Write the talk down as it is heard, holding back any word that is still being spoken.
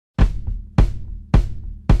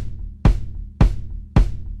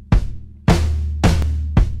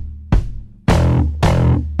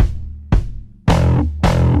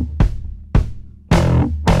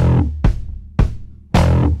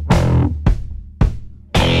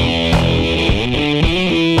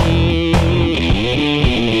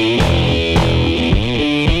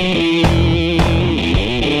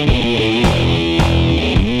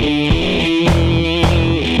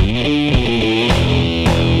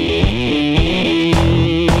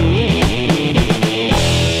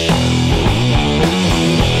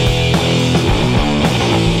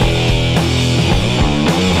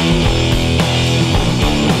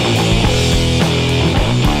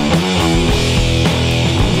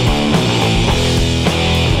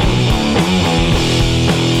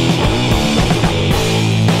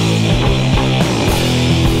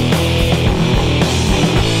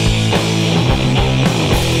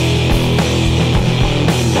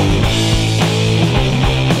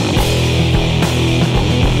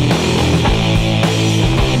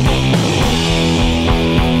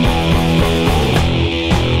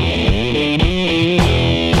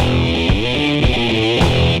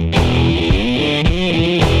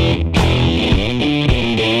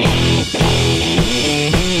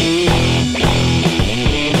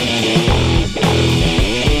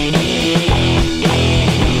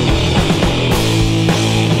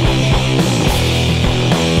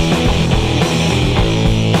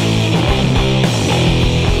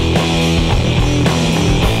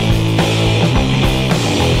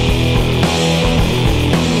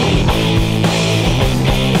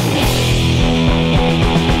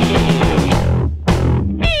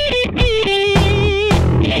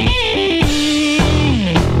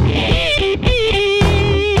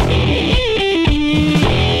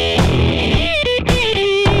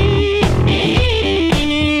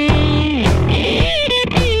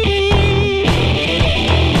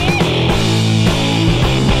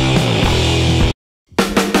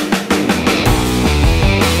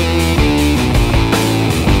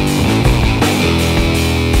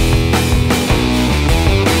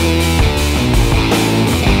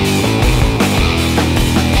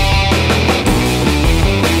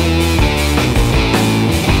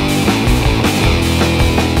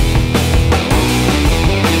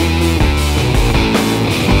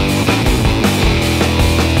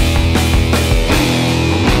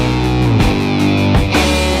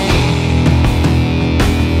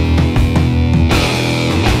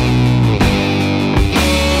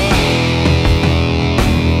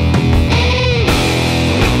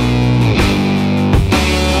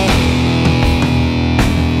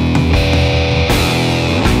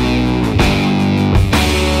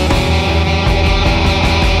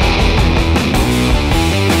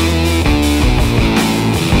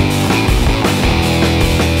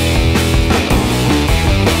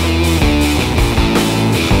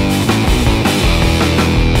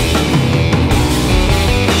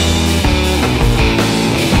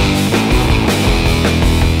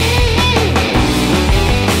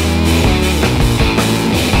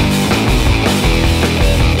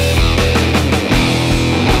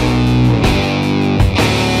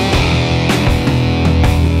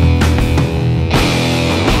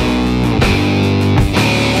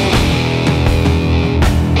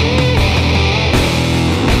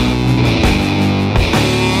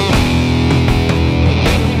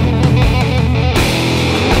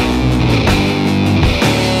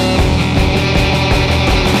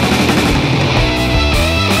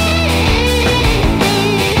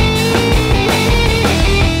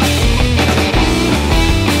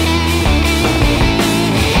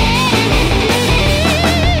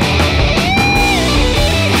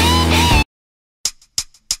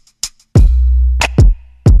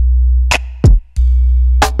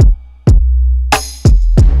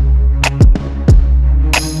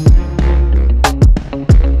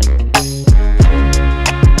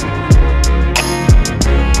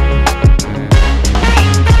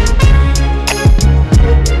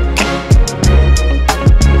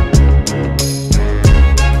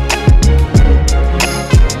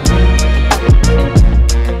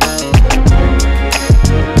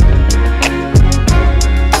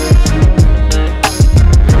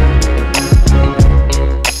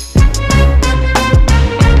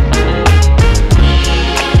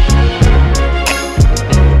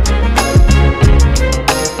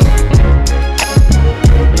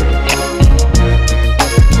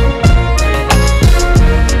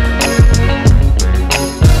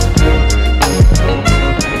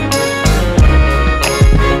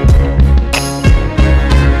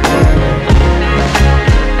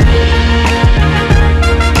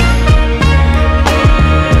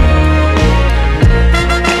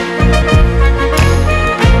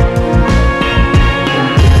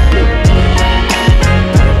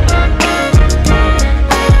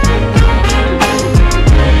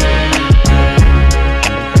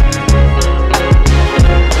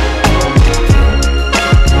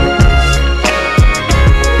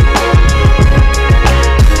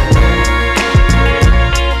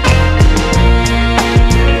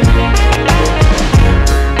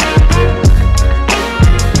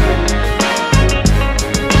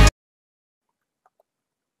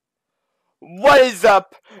What is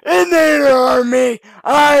up, Inator Army?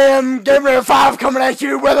 I am Gamer5 coming at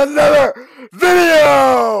you with another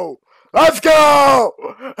video! Let's go!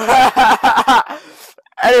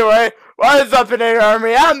 Anyway, what is up, Inator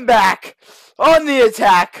Army? I'm back on the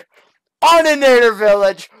attack on Inator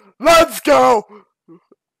Village. Let's go!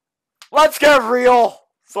 Let's get real,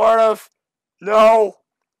 sort of. No.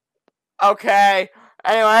 Okay.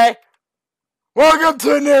 Anyway, welcome to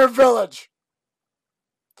Inator Village.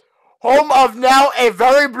 Home of now a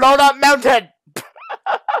very blown up mountain.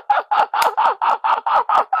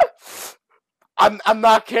 I'm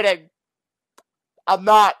not kidding.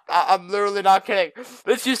 I'm literally not kidding.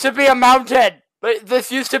 This used to be a mountain.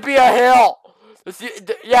 This used to be a hill.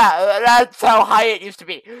 Yeah, that's how high it used to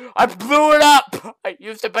be. I blew it up. I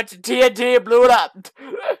used a bunch of TNT and blew it up.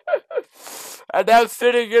 And now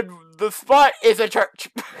sitting in the spot is a church.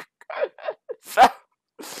 So,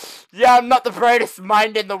 yeah, I'm not the brightest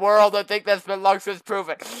mind in the world. I think that's been long since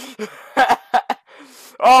proven.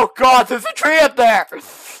 Oh god, there's a tree up there!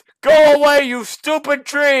 Go away, you stupid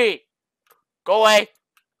tree! Go away.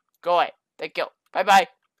 Go away. Thank you. Bye-bye.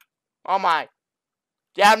 Oh my.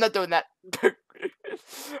 Yeah, I'm not doing that.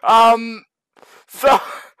 So,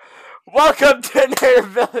 welcome to Inator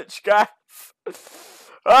Village, guys.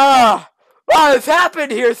 What has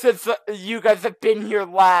happened here since you guys have been here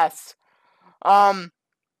last?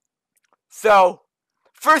 So,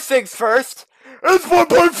 first things first, it's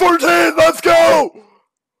 1.14, let's go!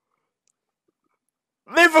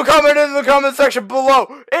 Leave a comment in the comment section below.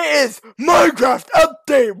 It is Minecraft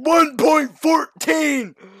Update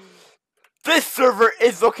 1.14. This server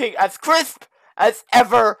is looking as crisp as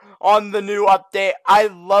ever on the new update. I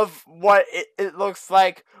love what it looks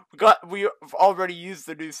like. We've already used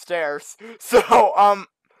the new stairs. So,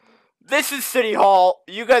 this is City Hall.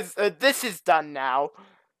 You guys, this is done now.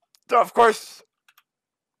 Of course,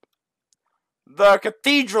 the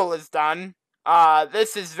cathedral is done.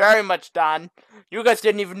 This is very much done. You guys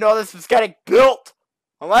didn't even know this was getting built.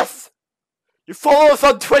 Unless you follow us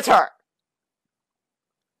on Twitter.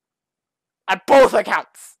 At both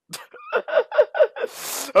accounts.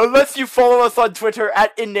 Unless you follow us on Twitter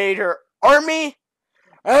at Inator Army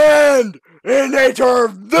and Inator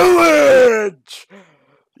Village.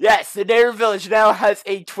 Yes, Inator Village now has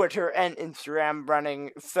a Twitter and Instagram running.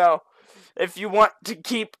 So, if you want to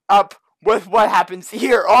keep up with what happens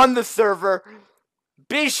here on the server,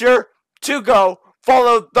 be sure to go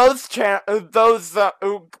follow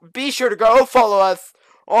be sure to go follow us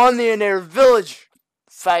on the Inator Village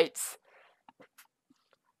sites.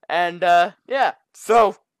 And yeah,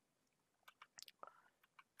 so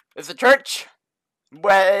it's a church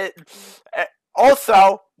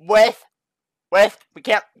also with we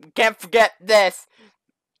can't forget this.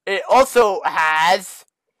 It also has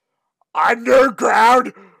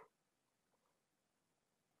underground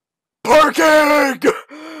parking!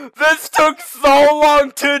 This took so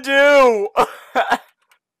long to do!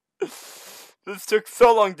 This took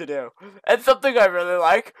so long to do. And something I really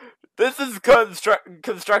like. This is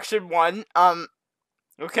construction 1.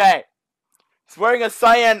 Okay. It's wearing a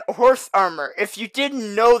cyan horse armor. If you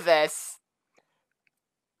didn't know this,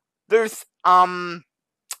 there's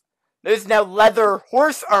now leather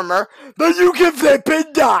horse armor that you can flip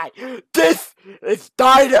and dye. This is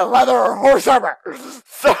dyed in leather horse armor.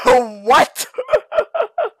 So what?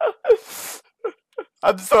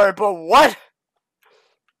 I'm sorry, but what?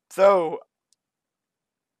 So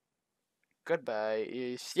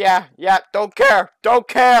goodbye. Yeah, don't care.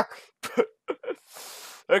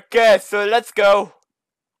 Okay, so let's go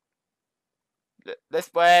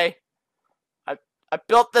this way. I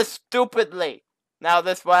built this stupidly. Now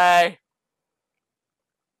this way.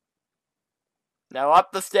 Now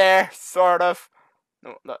up the stairs, sort of.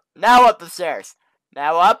 No, now up the stairs.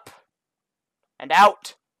 Now up. And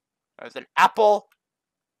out. There's an apple.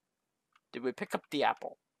 Did we pick up the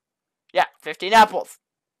apple? Yeah, 15 apples.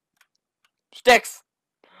 Sticks.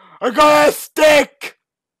 I got a stick!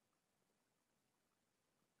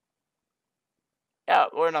 Yeah,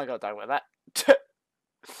 we're not gonna talk about that.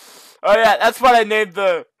 Oh yeah, that's what I named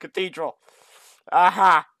the cathedral.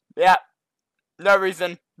 Yeah. No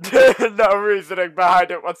reason. No reasoning behind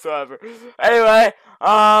it whatsoever. Anyway,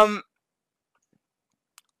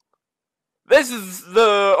 this is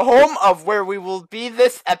the home of where we will be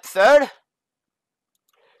this episode.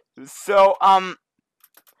 So,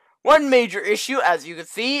 one major issue, as you can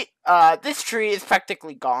see, this tree is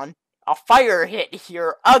practically gone. A fire hit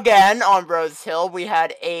here again on Rose Hill. We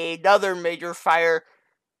had another major fire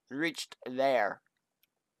reached there.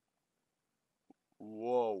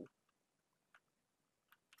 Whoa.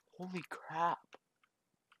 Holy crap.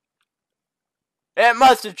 It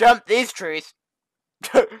must have jumped these trees.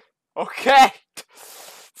 Okay.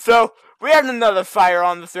 So, we had another fire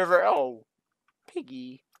on the server. Oh,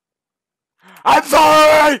 piggy. I'm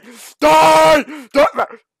sorry! Die!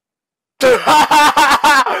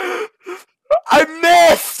 I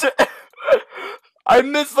missed! I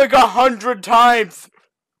missed like 100 times.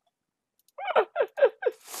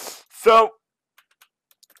 So,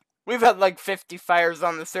 we've had like 50 fires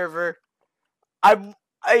on the server. I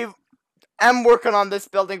am working on this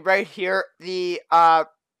building right here, the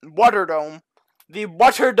water dome. The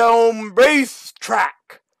water dome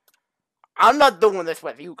racetrack. I'm not doing this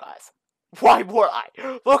with you guys. Why would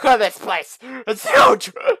I? Look at this place. It's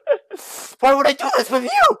huge. Why would I do this with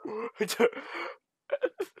you?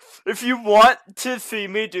 If you want to see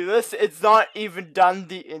me do this, it's not even done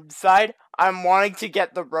the inside. I'm wanting to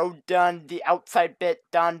get the road done, the outside bit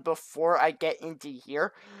done before I get into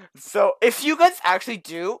here. So if you guys actually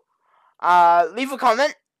do, leave a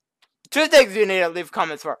comment. Two things you need to leave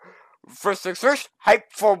comments for. First things first,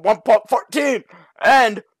 hype for 1.14.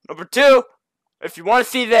 And number two, if you want to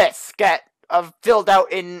see this get filled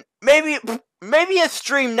out in maybe a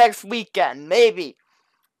stream next weekend, maybe.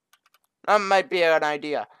 That might be an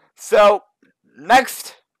idea. So,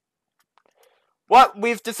 next, what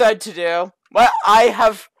we've decided to do, what I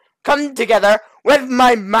have come together with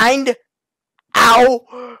my mind,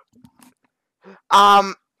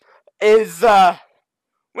 is,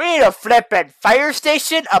 we need a flippin' fire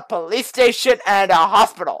station, a police station, and a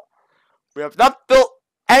hospital. We have not built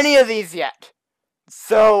any of these yet.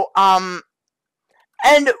 So, and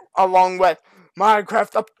along with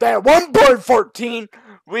Minecraft Update 1.14,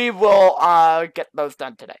 we will, get those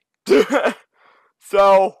done today.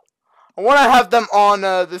 So, I want to have them on,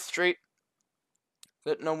 the street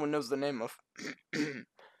that no one knows the name of. It's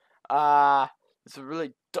a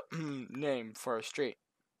really dumb name for a street.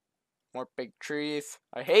 More big trees.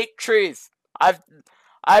 I hate trees.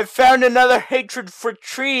 I've found another hatred for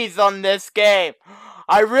trees on this game.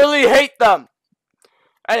 I really hate them.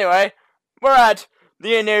 Anyway, we're at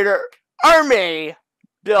the Inator Army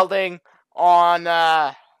building on,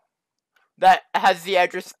 that has the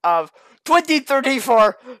address of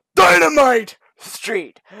 2034 Dynamite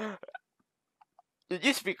Street. It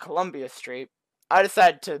used to be Columbia Street. I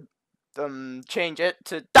decided to change it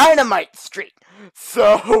to Dynamite Street.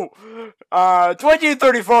 So,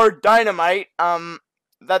 2034 Dynamite,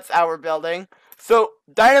 that's our building. So,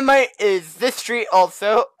 Dynamite is this street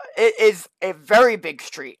also. It is a very big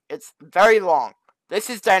street. It's very long. This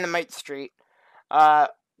is Dynamite Street.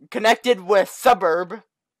 Connected with Suburb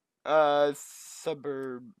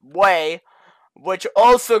Way, which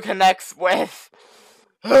also connects with,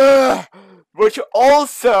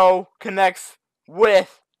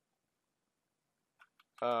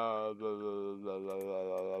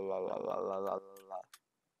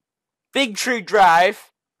 Big Tree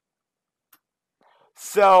Drive.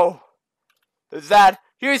 So, there's that.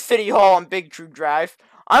 Here's City Hall on Big Tree Drive.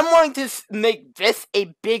 I'm wanting to make this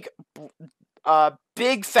a big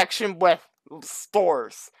section with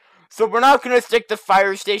stores. So we're not going to stick the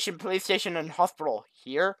fire station, police station, and hospital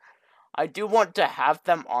here. I do want to have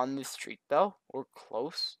them on the street, though, or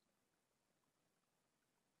close.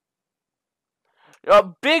 A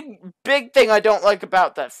big thing I don't like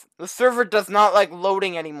about this. The server does not like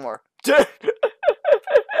loading anymore.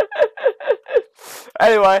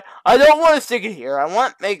 Anyway, I don't want to stick it here. I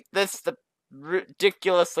want to make this the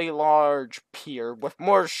ridiculously large pier with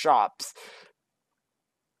more shops.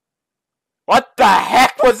 What the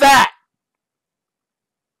heck was that?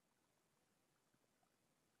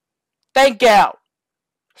 Thank you,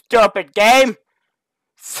 stupid game.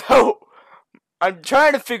 So, I'm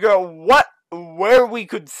trying to figure out where we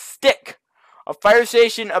could stick a fire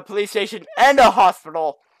station, a police station, and a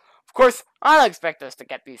hospital. Of course, I don't expect us to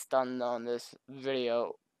get these done on this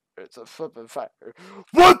video. It's a flippin' fire.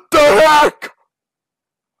 What the heck?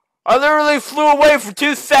 I literally flew away for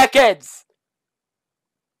 2 seconds.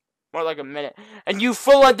 More like a minute. And you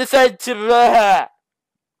full on decided to...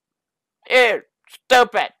 Ew,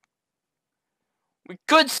 stupid. We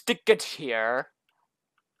could stick it here.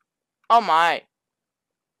 Oh my.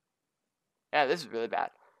 Yeah, this is really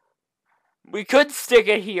bad. We could stick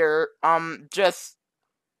it here,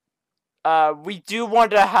 we do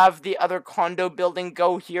want to have the other condo building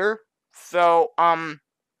go here, so,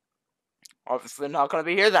 obviously not gonna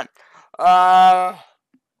be here then. Where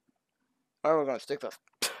are we gonna stick this?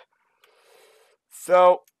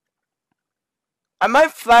 So, I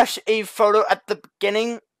might flash a photo at the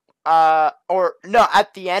beginning, or, no,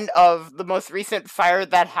 at the end of the most recent fire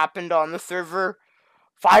that happened on the server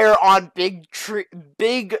fire on Big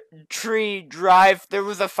Tree Drive. There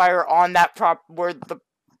was a fire on that where the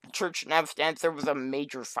church now stands. There was a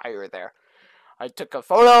major fire there. I took a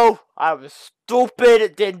photo. I was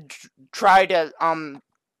stupid. Didn't try to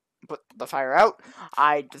put the fire out.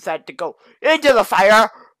 I decided to go into the fire,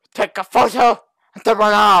 take a photo, and then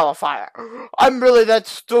run out of the fire. I'm really that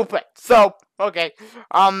stupid. So okay.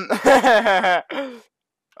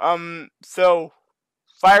 So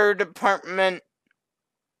fire department,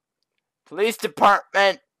 police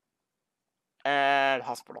department, and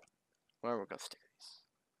hospital. Where are we gonna stick these?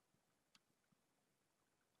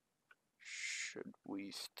 Should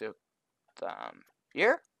we stick them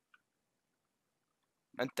here?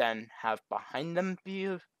 And then have behind them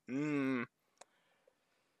be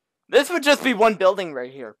This would just be one building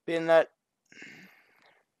right here, being that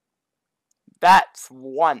that's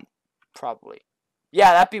one, probably.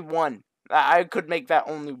 Yeah, that'd be one. I could make that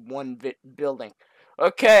only one building.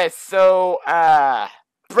 Okay, so,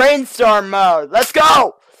 brainstorm mode. Let's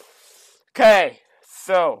go! Okay,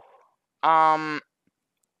 so, my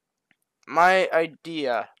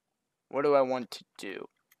idea. What do I want to do?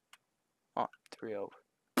 Oh, 3-0.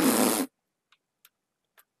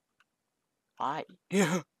 Why?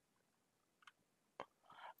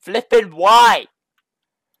 Flippin' why?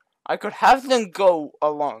 I could have them go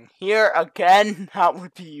along here again. That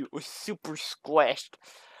would be super squished.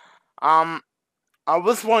 I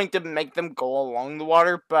was wanting to make them go along the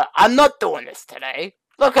water, but I'm not doing this today.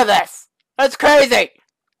 Look at this. That's crazy.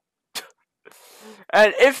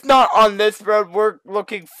 And if not on this road, we're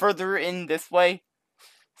looking further in this way.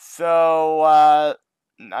 So, I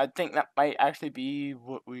think that might actually be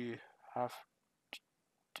what we have to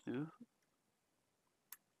do.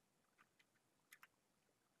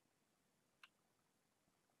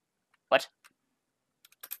 What?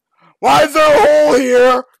 Why is there a hole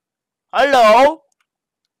here? Hello?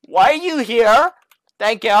 Why are you here?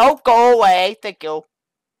 Thank you. Go away. Thank you.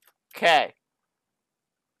 Okay.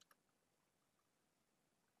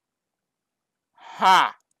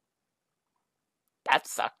 Huh. That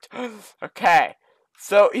sucked. Okay.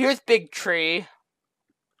 So, here's Big Tree.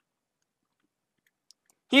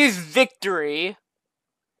 Here's Victory.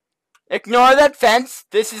 Ignore that fence.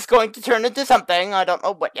 This is going to turn into something. I don't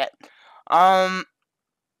know what yet.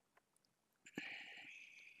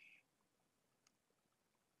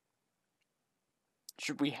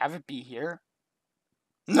 Should we have it be here?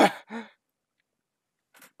 Yeah.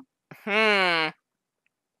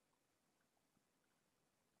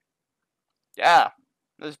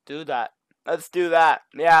 Let's do that. Let's do that.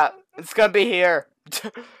 Yeah. It's gonna be here.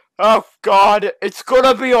 Oh, God. It's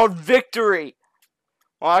gonna be on Victory.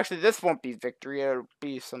 Well, actually, this won't be Victory. It'll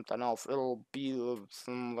be something else. It'll be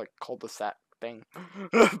some, like, cul-de-sac thing.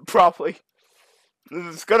 Probably.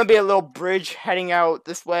 There's gonna be a little bridge heading out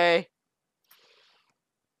this way.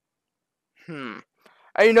 And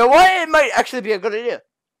you know what? It might actually be a good idea.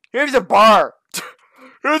 Here's a bar.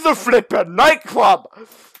 Here's a flippin' nightclub.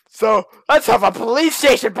 So, let's have a police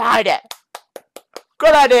station behind it.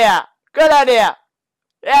 Good idea. Good idea.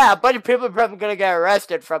 Yeah, a bunch of people are probably gonna get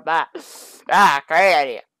arrested from that. Ah, great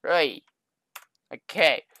idea. Right.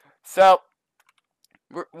 Okay. So,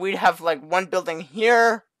 we'd have like one building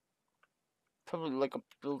here. Probably like a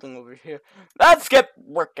building over here. Let's get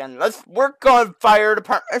working. Let's work on fire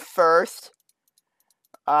department first.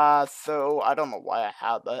 So I don't know why I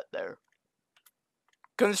have that there.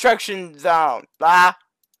 Construction zone. Blah,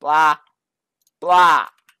 blah, blah.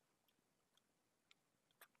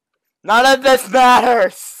 None of this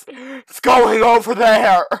matters. It's going over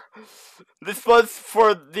there. This was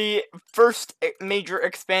for the first major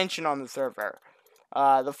expansion on the server.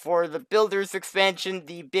 For the builders expansion,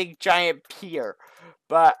 the big giant pier.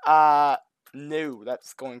 But, no,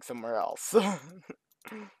 that's going somewhere else.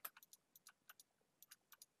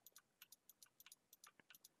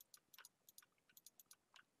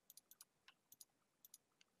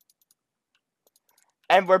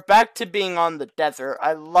 And we're back to being on the desert.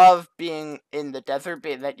 I love being in the desert,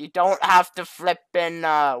 being that you don't have to flippin'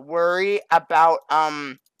 worry about,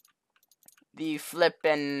 the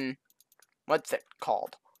flippin', what's it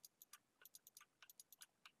called?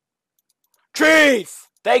 Trees!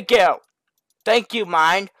 Thank you! Thank you,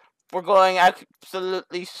 Mind. We're going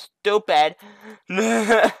absolutely stupid.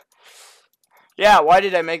 Yeah, why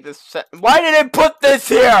did I make this? Why did I put this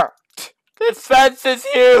here? This fence is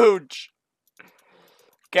huge!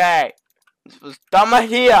 Okay, this was dumb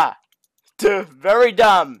idea. Very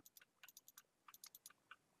dumb.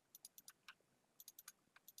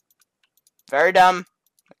 Very dumb.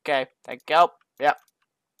 Okay, thank you. Yep.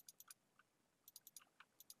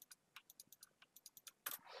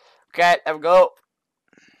 Okay, there we go.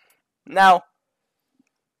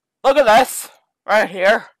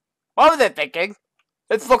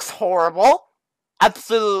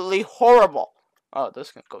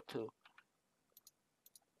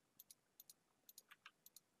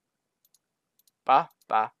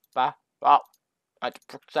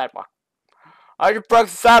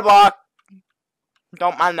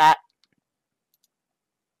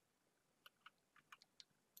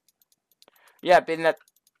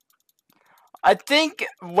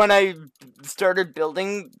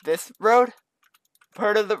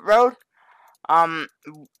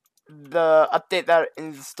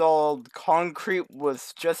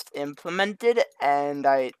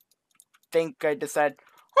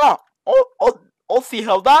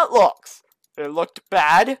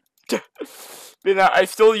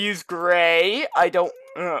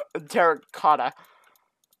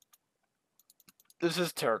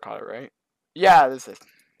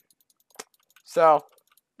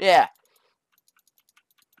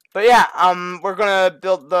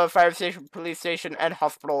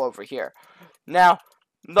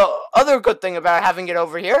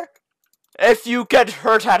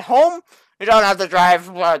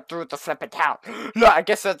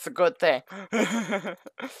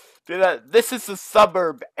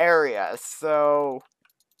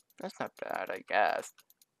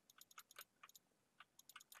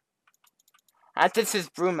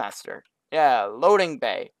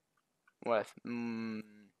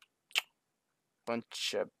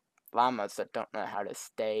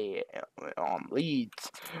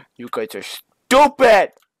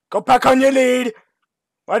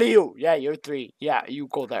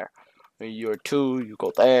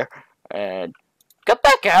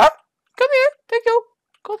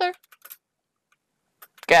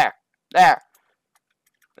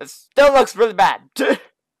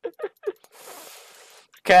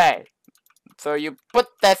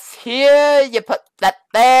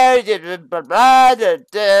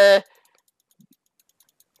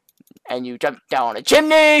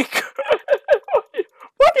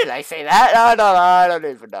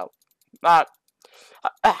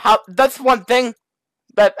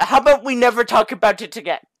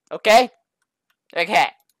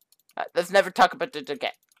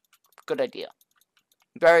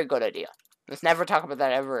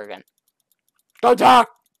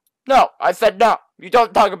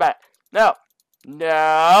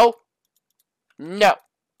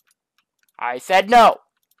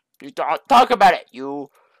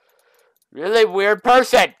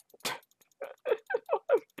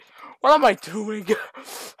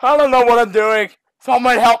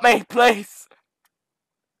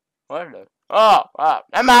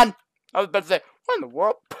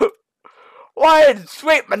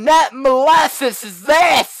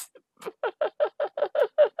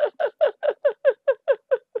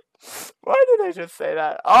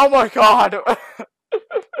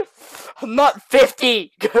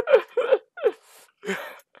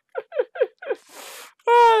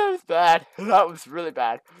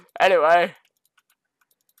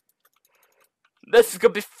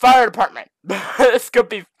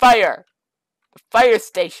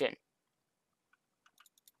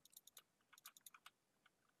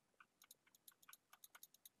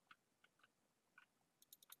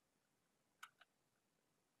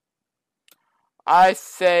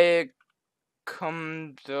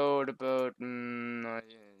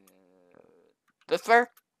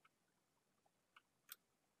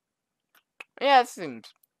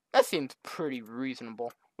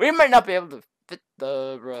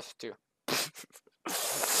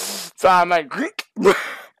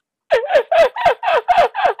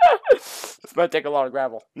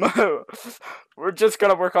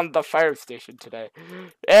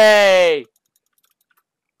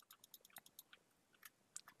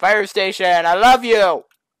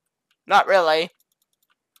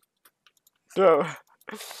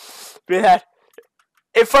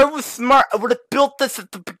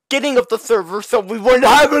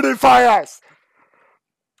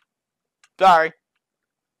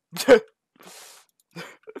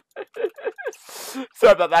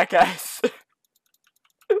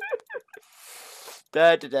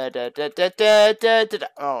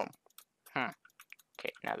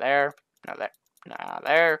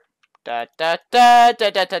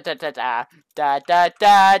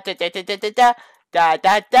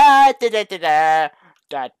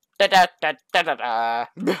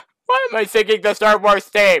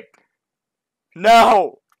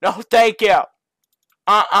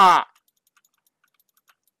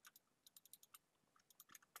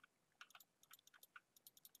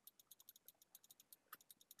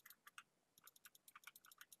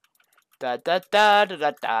 Da da da da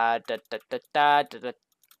da da da da da da da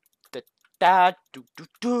da da do do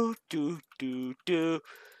do do do do.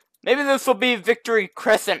 Maybe this will be Victory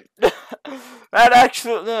Crescent. That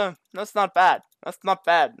actually, that's not bad. That's not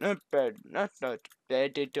bad. Not bad. Not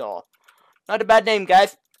bad at all. Not a bad name,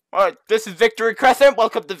 guys. Alright, this is Victory Crescent.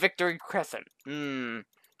 Welcome to Victory Crescent.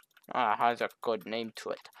 Has a good name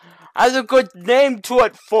to it. Has a good name to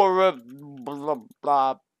it for blah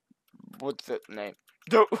blah. What's its name?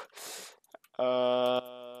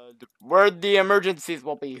 Where the emergencies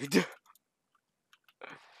will be.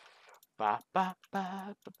 Ba ba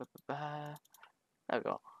ba ba ba ba. There we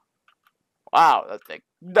go. Wow, that's big.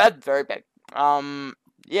 That's very big.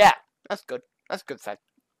 Yeah, that's good. That's good size.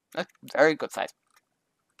 That's very good size.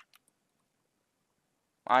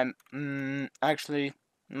 I'm actually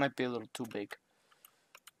might be a little too big.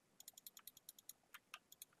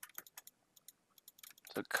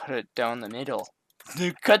 So cut it down the middle.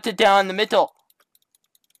 Cut it down the middle.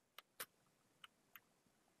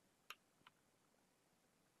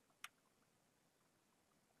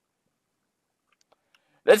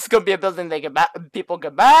 This is gonna be a building they can buy, people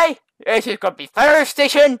can buy. This is gonna be fire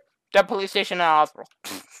station, the police station, and hospital.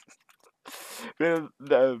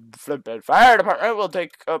 The flippin' fire department will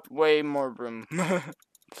take up way more room.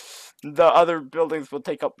 The other buildings will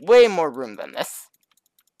take up way more room than this.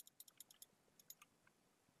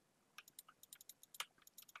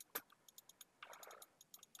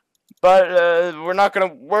 But we're not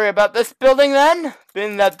gonna worry about this building then,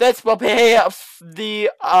 being that this will be the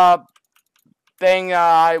thing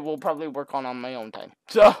I will probably work on my own time.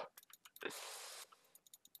 So.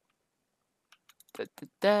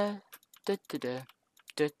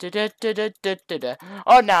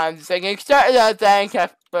 Oh, now I'm thinking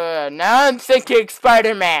now I'm thinking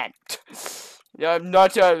Spider-Man. I'm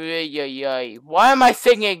not why am I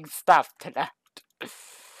singing stuff tonight?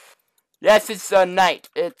 Yes, it's night.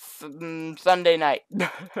 It's Sunday night.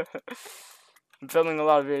 I'm filming a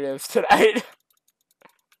lot of videos tonight.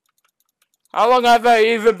 How long have I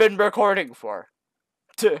even been recording for?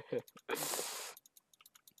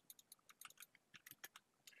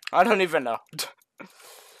 I don't even know.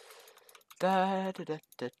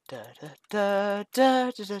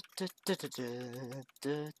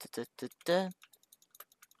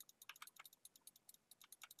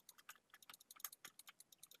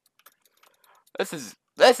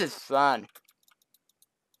 This is fun.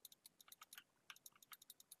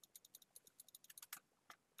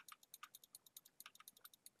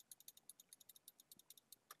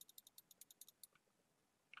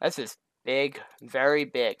 This is big, very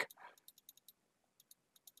big.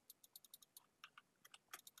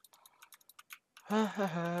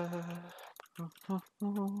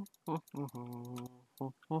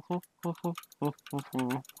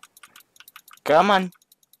 Come on.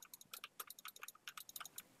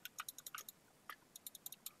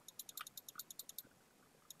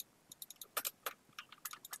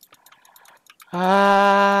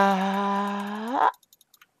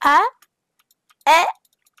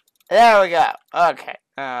 There we go. Okay.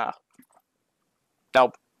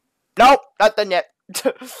 Nope. Nope. Not done yet.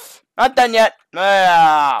 Not done yet.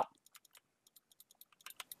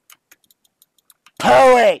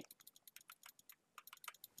 Pooey.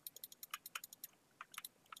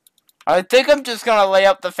 I think I'm just gonna lay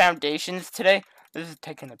out the foundations today. This is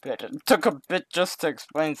taking a bit. It took a bit just to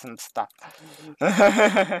explain some stuff.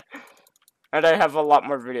 And I have a lot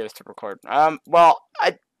more videos to record. Well,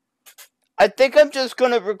 I think I'm just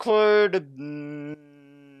gonna record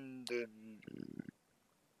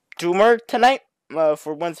 2 more tonight,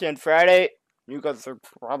 for Wednesday and Friday. You guys are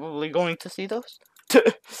probably going to see those.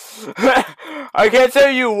 I can't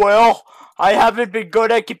say you will. I haven't been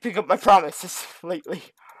good at keeping up my promises lately.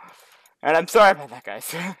 And I'm sorry about that,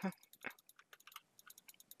 guys.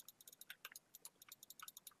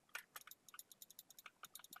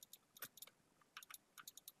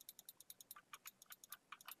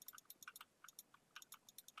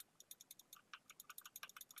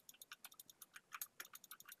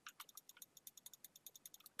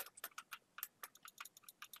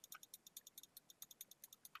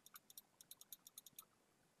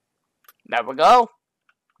 There we go.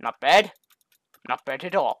 Not bad. Not bad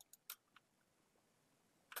at all.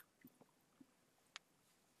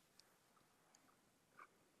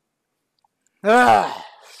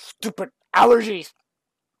 Stupid allergies.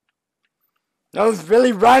 Nose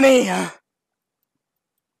really runny.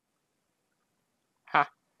 Huh.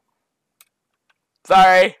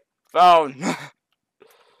 Sorry. Phone.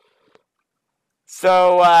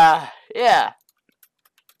 So, yeah.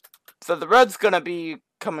 So the road's gonna be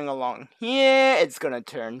coming along here. It's gonna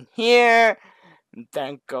turn here. and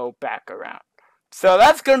then go back around. So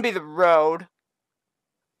that's gonna be the road.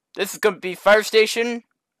 This is gonna be fire station.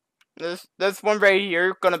 This one right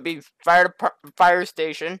here gonna be fire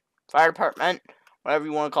station, fire department, whatever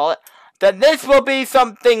you want to call it. Then this will be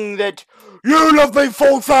something that you lovely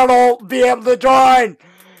folks will be able to join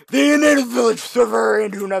the Inator Village server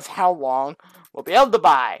in who knows how long we'll be able to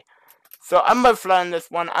buy. So I'm gonna fly on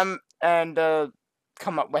this one.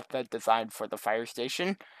 Come up with the design for the fire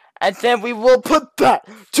station, and then we will put that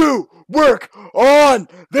to work on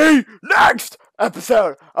the next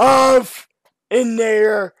episode of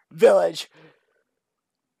Inator Village.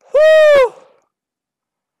 Woo!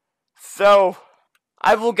 So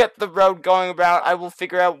I will get the road going around. I will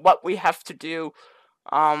figure out what we have to do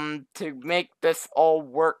to make this all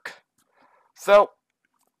work. So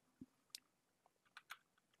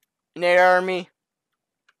Inator Army,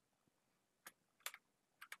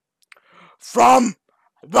 from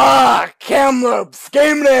the Kamloops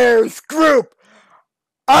Gaminators group,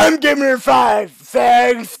 I'm Gaminator5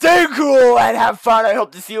 saying stay cool and have fun. I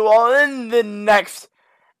hope to see you all in the next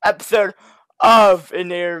episode of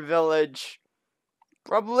Inator Village.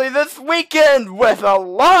 Probably this weekend with a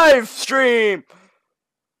live stream.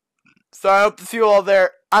 So I hope to see you all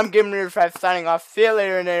there. I'm Gaminator5 signing off. See you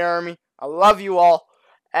later, Inator Army. I love you all.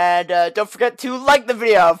 And don't forget to like the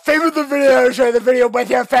video, favorite the video, share the video with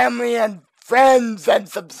your family and friends, and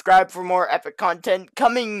subscribe for more epic content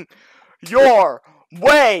coming your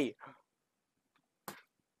way.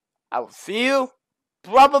 I will see you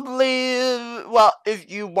probably, well, if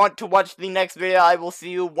you want to watch the next video, I will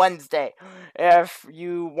see you Wednesday. If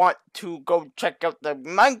you want to go check out the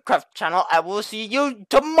Minecraft channel, I will see you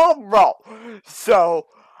tomorrow. So,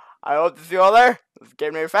 I hope to see you all there. This is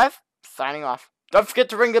Gaminator5, signing off. Don't forget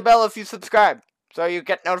to ring the bell if you subscribe, so you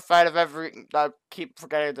get notified of every... I keep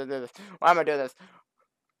forgetting to do this. Why am I doing this?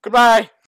 Goodbye!